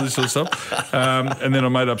all this sort of stuff. And then I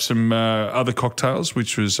made up some other cocktails,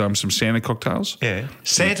 which was some Santa cocktails. Yeah.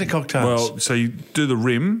 Santa cocktails. Well, so you do the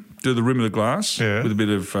rim of the glass with a bit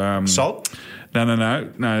of salt.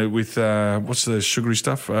 No. With what's the sugary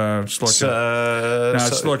stuff? It's like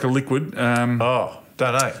it's like a liquid.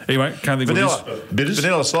 Don't know. Anyway, can't think vanilla. of this. Bitters?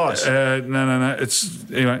 Vanilla slice. No. It's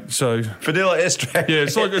anyway. So vanilla extract. Yeah,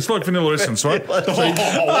 it's like vanilla essence, right?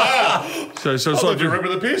 Wow! So it's like you remember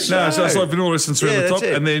the piss? No, so it's like vanilla essence around the top,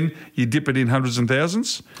 it. and then you dip it in hundreds and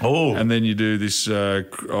thousands. Oh, and then you do this.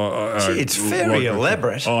 It's very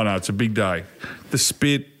elaborate. Oh no, it's a big day. The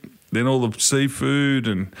spit. Then all the seafood,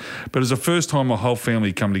 but it's the first time my whole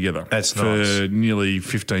family come together. That's for nice. Nearly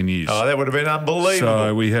 15 years. Oh, that would have been unbelievable.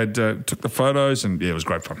 So we had took the photos, and it was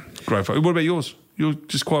great fun. Great fun. What about yours? You're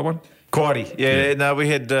just quite one? Quitey. Yeah. No, we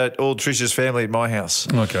had all Trish's family at my house.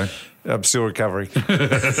 Okay. I'm still recovering.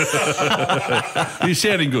 You're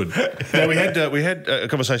sounding good. Now, we had a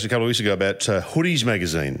conversation a couple of weeks ago about Hoodies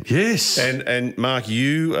magazine. Yes. And Mark,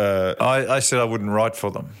 you... I said I wouldn't write for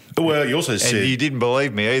them. Well, you also said... And you didn't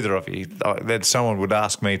believe me, either of you, that someone would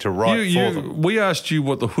ask me to write for them. We asked you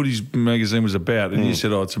what the Hoodies magazine was about, and you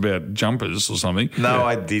said, it's about jumpers or something. No,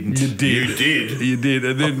 I didn't. You did. You did.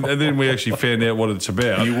 And then we actually found out what it's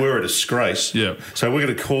about. You were a disgrace. Yeah. So we're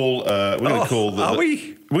going to call... Are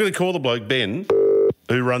we? We're going to call the bloke, Ben,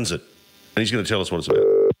 who runs it, and he's going to tell us what it's about.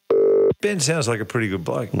 Ben sounds like a pretty good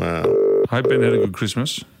bloke. Wow. Hope Ben had a good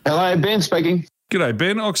Christmas. Hello, Ben speaking. G'day,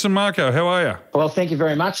 Ben. Ox and Marco, how are you? Well, thank you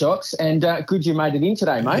very much, Ox, and good you made it in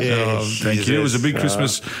today, mate. Thank you. It was a big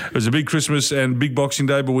Christmas. It was a big Christmas and big Boxing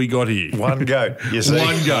Day, but we got here. One goat. You see?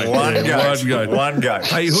 One goat. One goat.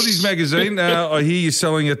 Hey, Hoodies magazine. I hear you're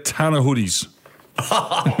selling a ton of hoodies.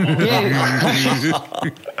 Yeah.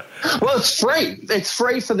 Well, it's free. It's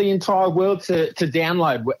free for the entire world to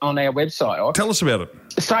download on our website. Ox. Tell us about it.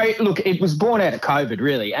 So, look, it was born out of COVID,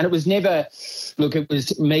 really, and it was never. Look, it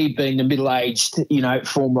was me being the middle-aged,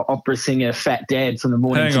 former opera singer, fat dad from the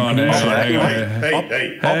morning. Hang on a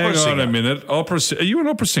Opera minute. Are you an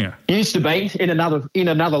opera singer? Used to be in another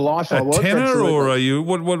life. I was tenor, absolutely. Or are you?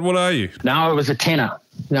 What are you? No, I was a tenor.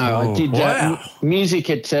 No, I did music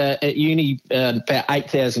at uni about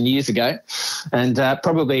 8,000 years ago, and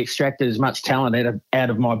probably extracted as much talent out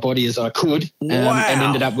of my body as I could, and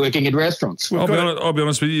ended up working in restaurants. I'll be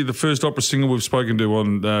honest with you. The first opera singer we've spoken to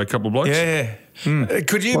on a couple of blokes. Yeah.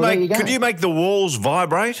 Could you make the walls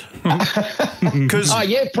vibrate?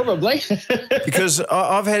 Yeah, probably. Because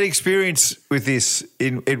I've had experience with this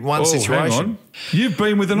in one situation. Hang on. You've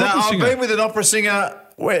been with an opera singer. I've been with an opera singer,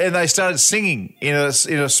 and they started singing in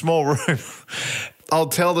a small room. I'll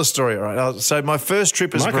tell the story, all right? So my first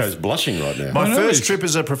trip as Marco's blushing right now. My first trip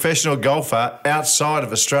as a professional golfer outside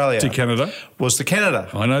of Australia to Canada was to Canada.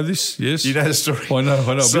 I know this. Yes, you know the story. I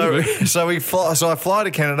know. So we fly. So I fly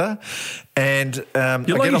to Canada, and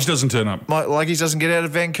your luggage doesn't turn up. My luggage doesn't get out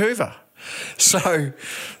of Vancouver. So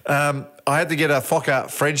I had to get a Fokker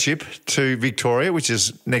Friendship to Victoria, which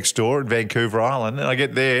is next door in Vancouver Island. And I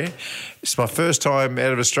get there. It's my first time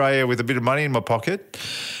out of Australia with a bit of money in my pocket.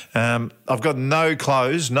 I've got no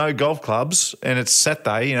clothes, no golf clubs, and it's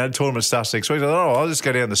Saturday, the tournament starts next week. I thought, I'll just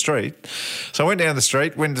go down the street. So I went down the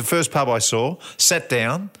street, went to the first pub I saw, sat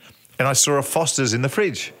down, and I saw a Foster's in the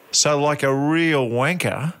fridge. So like a real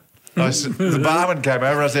wanker, the barman came over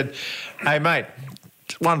and I said, hey, mate,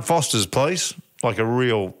 one Foster's, please. Like a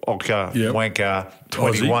real wanker,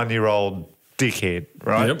 21-year-old dickhead,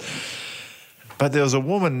 right? Yep. But there was a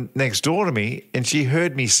woman next door to me, and she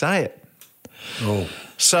heard me say it. Oh.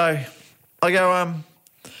 So I go,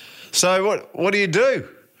 so what do you do?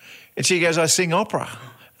 And she goes, I sing opera.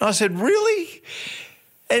 And I said, really?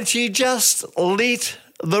 And she just lit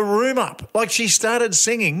the room up. Like she started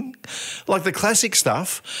singing like the classic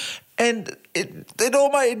stuff, and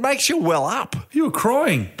it makes you well up. You were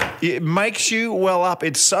crying. It makes you well up.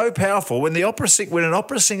 It's so powerful. When an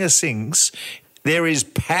opera singer sings, there is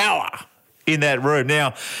power in that room.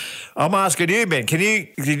 Now, I'm asking you, Ben,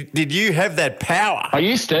 did you have that power? I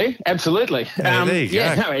used to, absolutely. Yeah, there you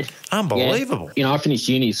go. No, unbelievable. Yeah. I finished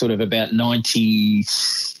uni sort of about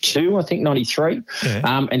 92, I think 93,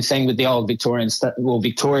 and sang with the old Victoria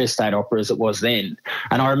State Opera as it was then.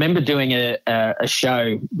 And I remember doing a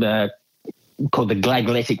show called the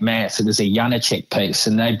Glagletic Mass. It was a Janacek piece,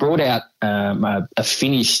 and they brought out a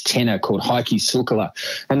Finnish tenor called Heikki Sukala,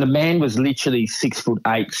 and the man was literally 6'8",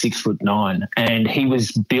 6'9", and he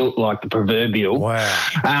was built like the proverbial.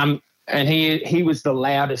 Wow. And he was the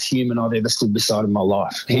loudest human I've ever stood beside in my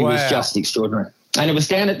life. He was just extraordinary. And it was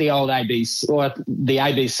down at the old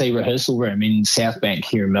ABC rehearsal room in South Bank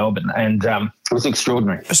here in Melbourne, and it was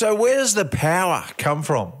extraordinary. So where does the power come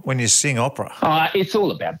from when you sing opera? It's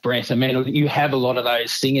all about breath. I mean, you have a lot of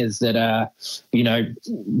those singers that are,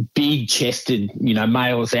 big-chested,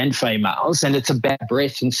 males and females, and it's about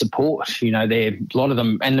breath and support. A lot of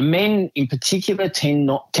them, and the men in particular tend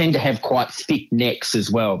to have quite thick necks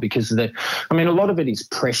as well, because a lot of it is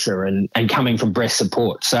pressure and coming from breath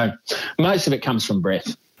support. So most of it comes from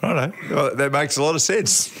breath. Righto. Well, that makes a lot of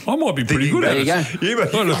sense. I might be pretty good at it. There you go.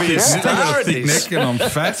 You could be a star at thick this. neck and I'm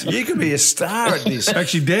fat. You could be a star at this.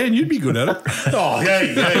 Actually, Dan, you'd be good at it.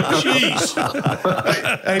 Jeez.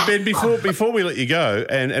 Hey, Ben, before we let you go,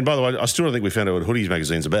 and by the way, I still don't think we found out what Hoodies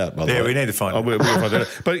magazine's about, by the way. Yeah, we need to find out. We'll find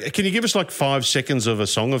out. But can you give us like 5 seconds of a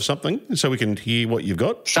song of something so we can hear what you've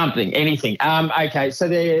got? Something, anything. Okay, so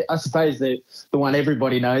I suppose the one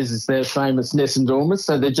everybody knows is their famous Ness and Dormers,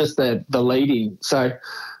 so they're just the leading. So...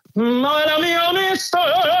 Era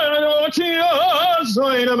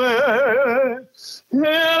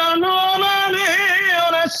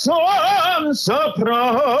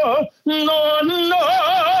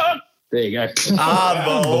There you go.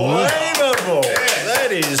 Unbelievable. That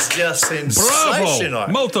is just sensational.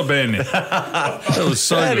 Bravo. Molto bene. That was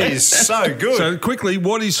so That good. is so good. So quickly,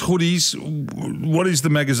 what is Hoodies? What is the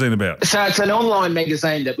magazine about? So it's an online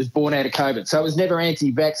magazine that was born out of COVID. So it was never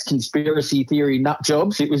anti-vax conspiracy theory nut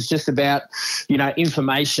jobs. It was just about,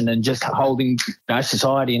 information and just holding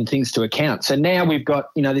society and things to account. So now we've got,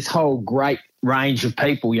 this whole great range of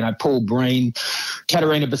people, Paul Breen,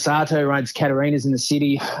 Katerina Bassato runs Katerina's in the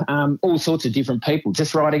City, all sorts of different people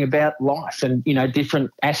just writing about life and,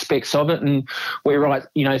 different aspects of it. And we write,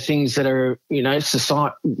 things that are,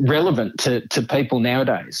 society relevant to people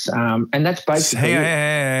nowadays. And that's basically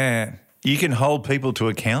You can hold people to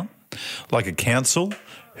account, like a council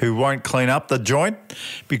who won't clean up the joint,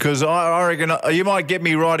 because I reckon you might get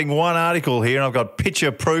me writing one article here and I've got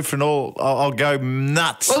picture proof and all. I'll go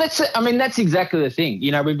nuts. Well, that's exactly the thing.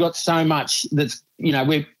 We've got so much that's,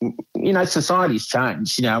 society's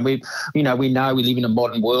changed. We know we live in a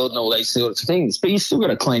modern world and all these sorts of things, but you still got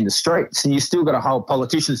to clean the streets and you still got to hold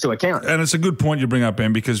politicians to account. And it's a good point you bring up,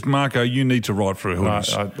 Ben, because Marco, you need to write for a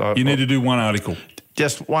Hoodies. You need to do one article.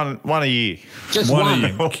 Just one a year. Just one a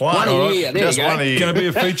year. One a year. There Just you go. one a year. Can it be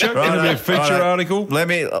a feature? Can it be a feature article?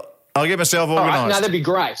 I'll get myself organised. All right, no, that'd be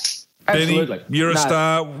great. Absolutely. Benny, you're a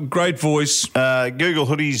star. Great voice. Google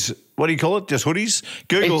Hoodies. What do you call it? Just Hoodies?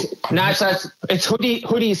 Google. It's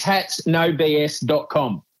hoodies hats,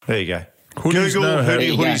 nobs.com. There you go. Hoodies, Google no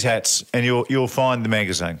hoodies hats, and you'll find the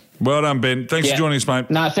magazine. Well done, Ben. Thanks for joining us, mate.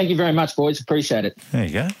 No, thank you very much, boys. Appreciate it. There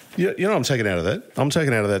you go. You know what I'm taking out of that? I'm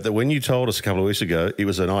taking out of that when you told us a couple of weeks ago it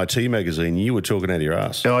was an IT magazine, you were talking out of your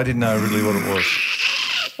ass. No, I didn't know really what it was.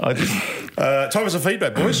 I didn't. Time for some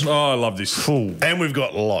feedback, boys. Oh, I love this. And we've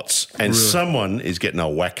got lots. And someone is getting a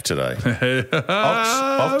whack today.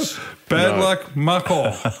 Ox? Bad luck,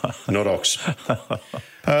 Marco. Not Ox.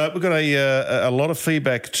 We've got a lot of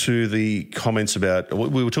feedback to the comments about,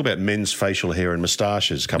 we were talking about men's facial hair and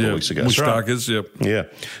moustaches a couple of weeks ago. Moustaches, yep. Yeah.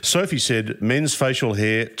 Sophie said, men's facial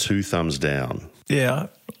hair, 2 thumbs down. Yeah,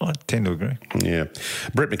 I tend to agree. Yeah.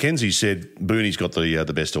 Brett McKenzie said, Booney's got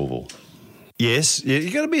the best of all. Yes,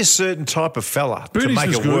 you got to be a certain type of fella Boonies to make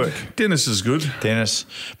is it good. work. Dennis is good. Dennis,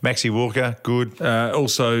 Maxie Walker, good.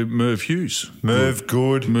 Also, Merv Hughes. Merv,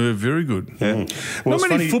 good. Merv, very good. Yeah. Well, not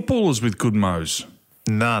many footballers with good mows.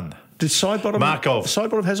 None. Did Sidebottom? Markov.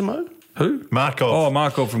 Sidebottom has a mo? Who? Markov. Oh,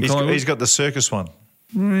 Markov from Collingwood. He's got the circus one.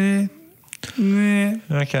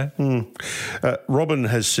 Okay. Robin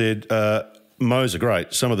has said, Mo's are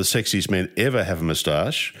great. Some of the sexiest men ever have a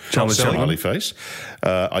moustache. Tom Smiley face.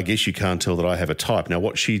 I guess you can't tell that I have a type. Now,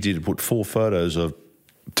 what she did put 4 photos of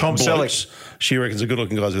Tom blokes Selleck. She reckons are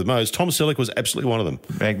good-looking guys with Mo's. Tom Selleck was absolutely one of them.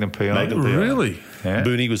 Magnum PI. Really? Yeah.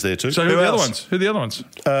 Booney was there too. So who are the other ones? Who are the other ones?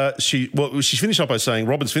 She's finished up by saying,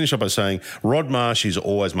 Robin's finished up by saying, Rod Marsh is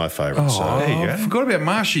always my favourite. Oh, there you go. I forgot about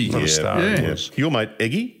Marshy. Yeah. Your mate,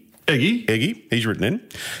 Eggy. Eggy. He's written in.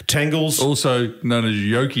 Tangles. Also known as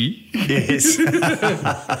Yoki. Yes.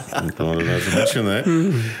 I don't know if I mentioned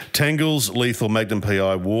that. Tangles, Lethal, Magnum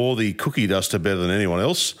PI wore the cookie duster better than anyone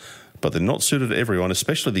else, but they're not suited to everyone,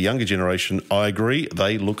 especially the younger generation. I agree.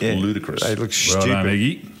 They look ludicrous. They look stupid. Well done,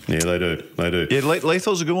 Eggy. Yeah, they do. Yeah,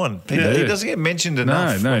 Lethal's a good one. He doesn't get mentioned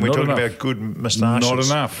enough when we're talking about good moustaches. Not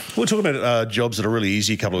enough. We were talking about jobs that are really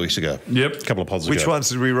easy a couple of weeks ago. Yep. A couple of pods ago. Which ones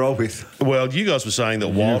did we roll with? Well, you guys were saying that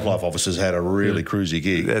wildlife officers had a really cruisy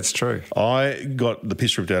gig. That's true. I got the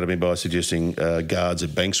piss ripped out of me by suggesting guards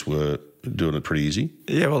at banks were doing it pretty eady.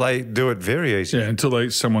 Yeah, well, they do it very easy. Yeah,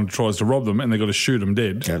 until someone tries to rob them and they've got to shoot them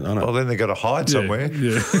dead. Yeah, I know. Well, then they've got to hide somewhere.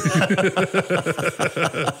 Yeah.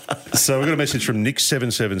 So we've got a message from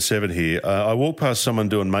Nick777 here. I walked past someone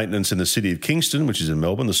doing maintenance in the city of Kingston, which is in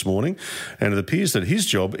Melbourne, this morning, and it appears that his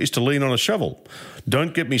job is to lean on a shovel.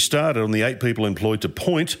 Don't get me started on the 8 people employed to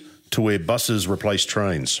point to where buses replace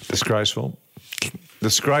trains. Disgraceful.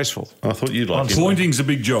 I thought you'd like it. Pointing's a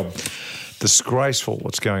big job. Disgraceful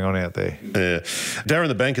what's going on out there. Darren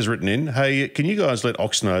the Bank has written in, hey, can you guys let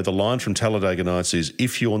Ox know the line from Talladega Nights is,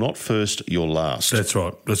 if you're not first, you're last. That's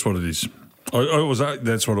right. That's what it is.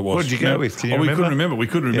 That's what it was. What did you go with? Can you remember? We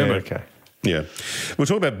couldn't remember. Yeah, okay. Yeah. We're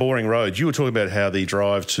talking about boring roads. You were talking about how the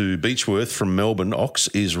drive to Beechworth from Melbourne, Ox,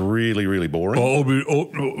 is really, really boring.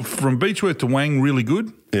 From Beechworth to Wang, really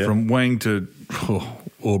good. Yeah. From Wang to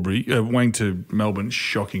Wang to Melbourne,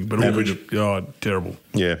 shocking. But Aubrey, terrible.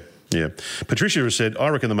 Yeah. Patricia has said, I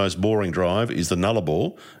reckon the most boring drive is the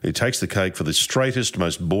Nullarbor. It takes the cake for the straightest,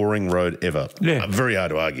 most boring road ever. Yeah. Very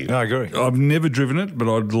hard to argue. No, I agree. I've never driven it,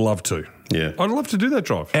 but I'd love to. Yeah. I'd love to do that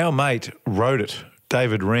drive. Our mate rode it,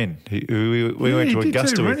 David Wren. We went to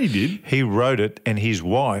Augusta with. He did. He rode it, and his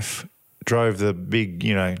wife drove the big,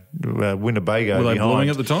 Winnebago Were they behind. blowing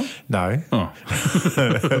at the time? No. Oh.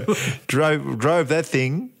 drove that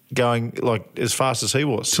thing going like as fast as he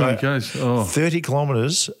was. 20 k's. Oh. 30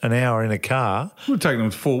 kilometres an hour in a car. It would have taken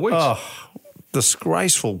them 4 weeks. Oh,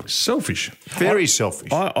 disgraceful. Selfish. Very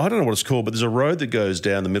selfish. I don't know what it's called, but there's a road that goes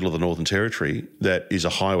down the middle of the Northern Territory that is a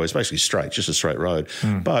highway. It's basically straight, just a straight road.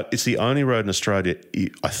 But it's the only road in Australia,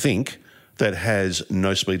 I think, that has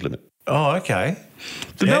no speed limit. Oh, okay.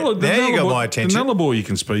 Now you got my attention. The Nullarbor you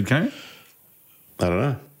can speed, can't you? I don't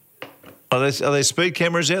know. Are there speed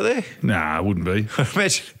cameras out there? Nah, it wouldn't be.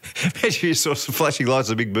 imagine you saw some flashing lights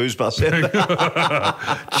of a big booze bus out there.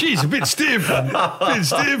 Jeez, a bit stiff.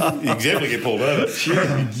 You definitely get pulled over.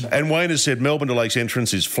 And Wayne has said Melbourne to Lakes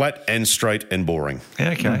entrance is flat and straight and boring.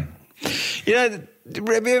 Okay. Have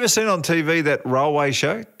you ever seen on TV that railway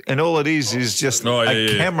show? And all it is just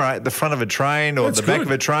a camera at the front of a train or the back of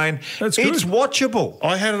a train. That's It's good. watchable.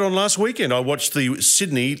 I had it on last weekend. I watched the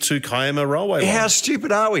Sydney to Kiama railway line. How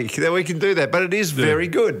stupid are we that we can do that? But it is very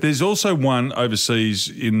good. There's also one overseas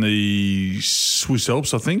in the Swiss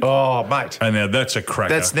Alps, I think. Oh, mate. And now that's a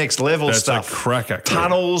cracker. That's next level stuff. That's a cracker.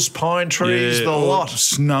 Tunnels, pine trees, the lot.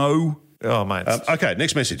 Snow. Oh, mate. Okay,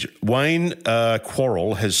 next message. Wayne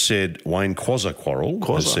Quarrel has said, Wayne Quazza Quarrel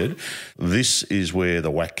has said, this is where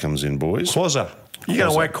the whack comes in, boys. Quazza. You're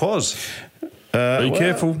going to whack Quaz. Be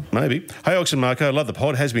careful. Maybe. Hey, Ox and Marco, love the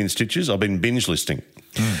pod. Has been stitches. I've been binge listing.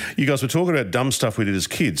 You guys were talking about dumb stuff we did as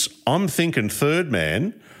kids. I'm thinking Third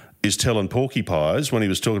Man is telling Porky Pies when he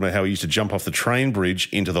was talking about how he used to jump off the train bridge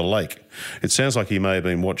into the lake. It sounds like he may have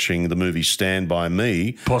been watching the movie Stand By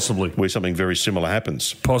Me. Possibly. Where something very similar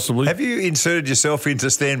happens. Possibly. Have you inserted yourself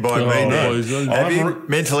into Stand By Me? no. Have you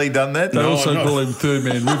mentally done that? They also call him Third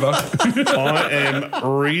Man River. I am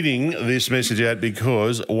reading this message out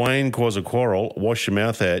because Wayne Quazza Quarrel, wash your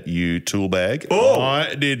mouth out, you tool bag. Oh.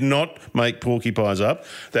 I did not make Porky Pies up.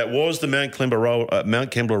 That was the Mount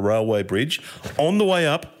Kembla Railway Bridge on the way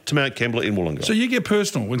up to Mount Kembla in Wollongong. So you get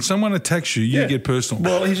personal. When someone attacks you, you get personal.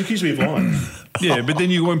 Well, he's accused me of lying. Yeah, but then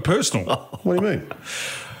you went personal. What do you mean?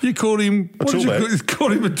 You called him a tool bag. You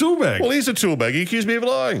called him a tool bag. Well, he's a tool bag. He accused me of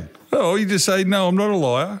lying. Oh, you just say, no, I'm not a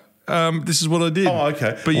liar. This is what I did. Oh,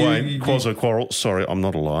 okay. But Wayne, Quazza Quarrel, sorry, I'm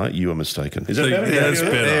not a liar. You are mistaken. Is that better? That's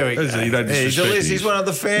better. There we go. You don't disrespect He's one of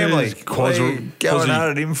the family. Yeah, What are you going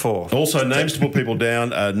hard at him for? Also, names to put people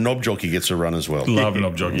down. Knob Jockey gets a run as well. Love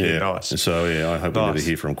Knob Jockey. Yeah, nice. So, I hope we never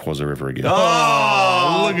hear from Quazza ever again.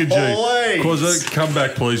 Oh, look at you. please. Quazza, come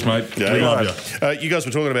back, please, mate. Yeah, we love you. You guys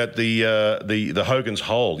were talking about the Hogan's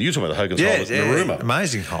Hole. You were talking about the Hogan's Hole at Narooma.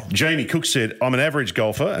 Amazing hole. Jamie Cook said, I'm an average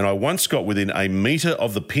golfer and I once got within a metre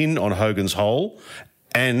of the pin on Hogan's Hole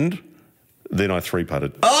and Then I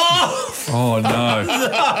 3-putted. Oh, no.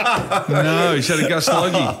 No, he's had a gust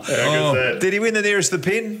logie. Oh. Did he win the nearest the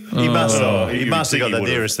pin? He must have. He must have got the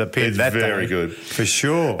nearest the pin. It's that very day. good. For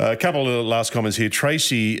sure. A couple of last comments here.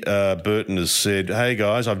 Tracy Burton has said, "Hey,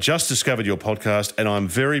 guys, I've just discovered your podcast and I'm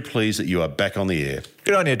very pleased that you are back on the air."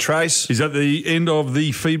 Good on you, Trace. Is that the end of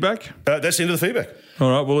the feedback? That's the end of the feedback.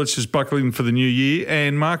 All right, well, let's just buckle in for the new year.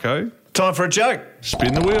 And Marco, Time for a joke.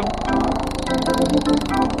 spin the wheel.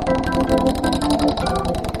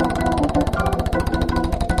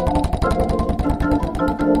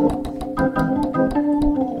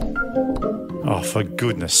 Oh, for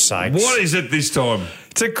goodness sakes. What is it this time?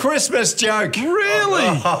 It's a Christmas joke. Really?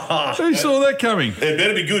 Who saw that coming? It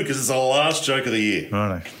better be good because it's the last joke of the year.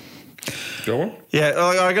 Righto. Go on. Yeah,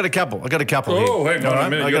 I got a couple. Oh, here. hang on a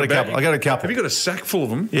minute. I got a couple. Have you got a sack full of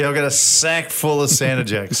them? Yeah, I've got a sack full of Santa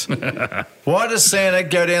jokes. Why does Santa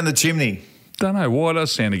go down the chimney? Don't know. Why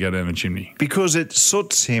does Santa go down the chimney? Because it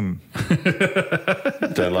soots him.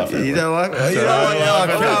 Don't laugh at You it. don't like it?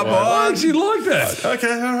 Come Why on. does he like that?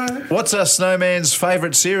 Okay, all right. What's a snowman's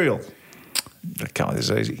favourite cereal? Come on, this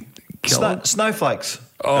is easy. Snowflakes.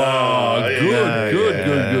 Oh, good. Do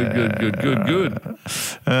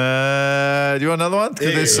you want another one?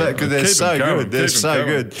 Because they're Keep 'em so going, good. They're keep 'em so going.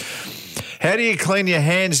 good. How do you clean your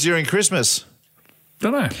hands during Christmas?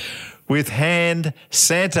 Don't know. With hand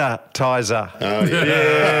sanitizer. Oh,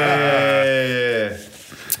 Yeah.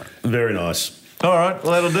 Very nice. All right,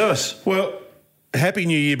 well, that'll do us. Well, Happy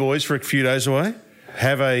New Year, boys, for a few days away.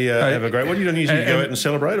 Have a great. What are you going to usually go out and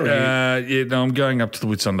celebrate? Or I'm going up to the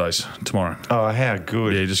Whitsundays tomorrow. Oh, how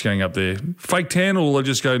good. Yeah, just going up there. Fake tan, or will I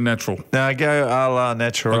just go natural? No, go a la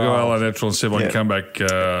natural. I'll go a la natural and see if I can come back.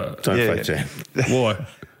 Don't fake tan. Why?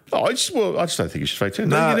 I just don't think you should fake tan.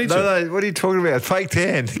 No, you need to. no. What are you talking about? Fake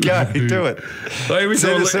tan. Go, do it. Every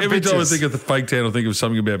Send time us some I pictures. think of the fake tan, I think of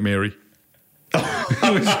something about Mary.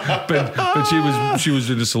 but she was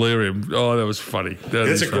in a solarium. Oh, that was funny.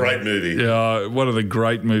 That's a great movie. Yeah, one of the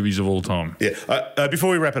great movies of all time. Yeah.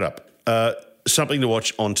 Before we wrap it up, something to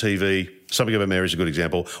watch on TV. Something about Mary is a good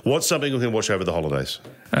example. What's something we can watch over the holidays?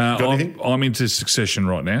 Got anything? I'm into Succession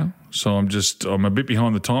right now, so I'm a bit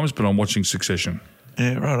behind the times, but I'm watching Succession.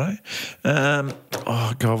 Yeah, right.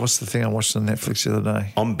 Oh, God, what's the thing I watched on Netflix the other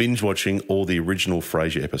day? I'm binge watching all the original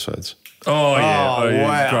Frasier episodes. Oh, yeah. Oh,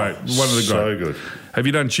 wow. Great. One of the great. So good. Have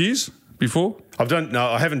you done Cheers before? I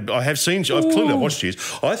haven't. I have seen. I've clearly watched Cheers.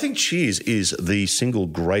 I think Cheers is the single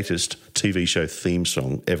greatest TV show theme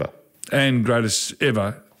song ever. And greatest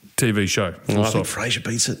ever TV show. I think Frasier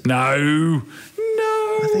beats it. No.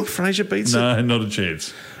 I think Frasier beats it. No, not a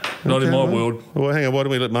chance. Not in my world. Well, hang on. Why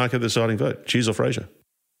don't we let Mark have the deciding vote? Cheers or Frasier?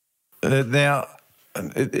 Now,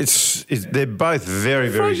 they're both very,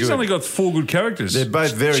 very Frasier's good. only got 4 good characters. They're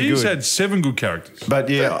both very Cheers good. had 7 good characters. But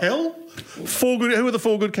The yeah, hell? 4 good. Who are the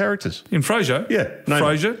 4 good characters? In Frasier? Yeah, name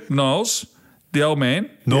Frasier, Niles, the old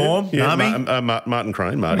man, Norm, Yeah, Nami. Martin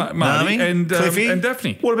Crane, Marty. Marty, Nami, and Cliffy. and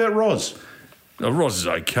Daphne. What about Roz? Roz is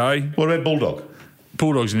okay. What about Bulldog?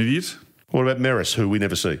 Bulldog's an idiot. What about Maris, who we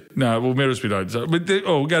never see? No, well, Meredith we don't. So, but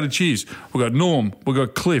we'll go to Cheers. We've got Norm. We've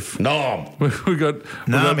got Cliff. Nom. We got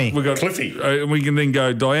Nami. We got Cliffy. We can then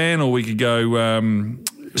go Diane, or we could go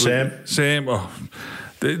Sam. Sam. Oh,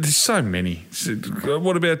 there's so many.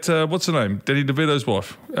 What about what's her name? Danny DeVito's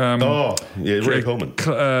wife. Ray Coleman.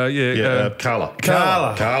 Carla.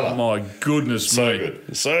 Oh my goodness So me.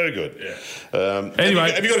 good. So good. Yeah.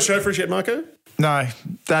 Anyway. have you got a show for us yet, Marco? No,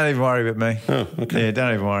 don't even worry about me. Oh, okay. Yeah,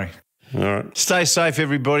 don't even worry. All right. Stay safe,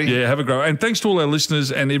 everybody. Yeah, have a great. And thanks to all our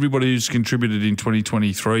listeners and everybody who's contributed in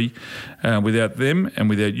 2023. Without them and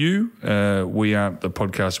without you, we aren't the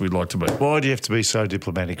podcast we'd like to be. Why do you have to be so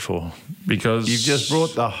diplomatic for? Because You've just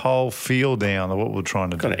brought the whole feel down of what we're trying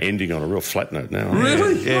to do. Kind of ending on a real flat note now.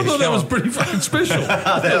 Really? Yeah, I thought that come was on. pretty fucking special.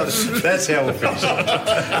 That's how we'll finish.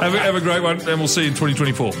 Have a great one, and we'll see you in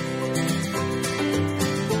 2024.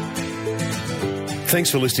 Thanks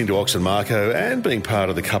for listening to Ox and Marco and being part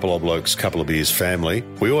of the Couple of Blokes, Couple of Beers family.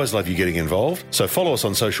 We always love you getting involved, so follow us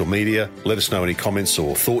on social media, let us know any comments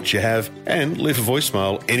or thoughts you have, and leave a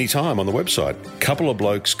voicemail anytime on the website,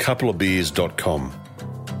 coupleofblokescoupleofbeers.com.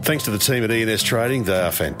 Thanks to the team at E&S Trading, they are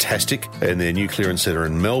fantastic, and their new clearance centre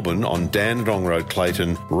in Melbourne on Dandenong Road,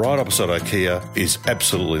 Clayton, right opposite IKEA, is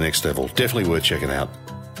absolutely next level. Definitely worth checking out.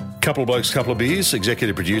 Couple of Blokes, Couple of Beers,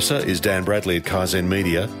 executive producer is Dan Bradley at Kaizen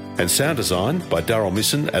Media, and sound design by Darryl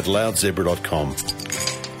Misson at loudzebra.com.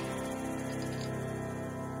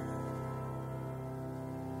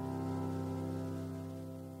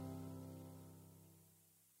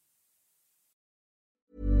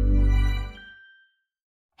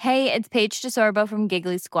 Hey, it's Paige DeSorbo from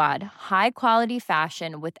Giggly Squad. High quality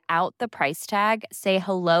fashion without the price tag. Say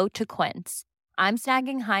hello to Quince. I'm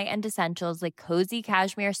snagging high-end essentials like cozy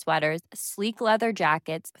cashmere sweaters, sleek leather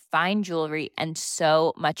jackets, fine jewelry, and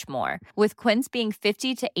so much more. With Quince being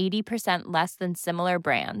 50 to 80% less than similar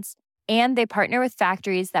brands. And they partner with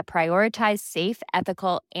factories that prioritize safe,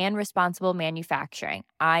 ethical, and responsible manufacturing.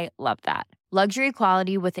 I love that. Luxury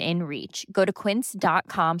quality within reach. Go to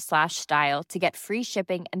quince.com/style to get free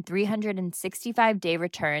shipping and 365-day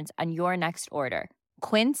returns on your next order.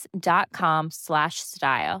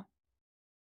 Quince.com/style.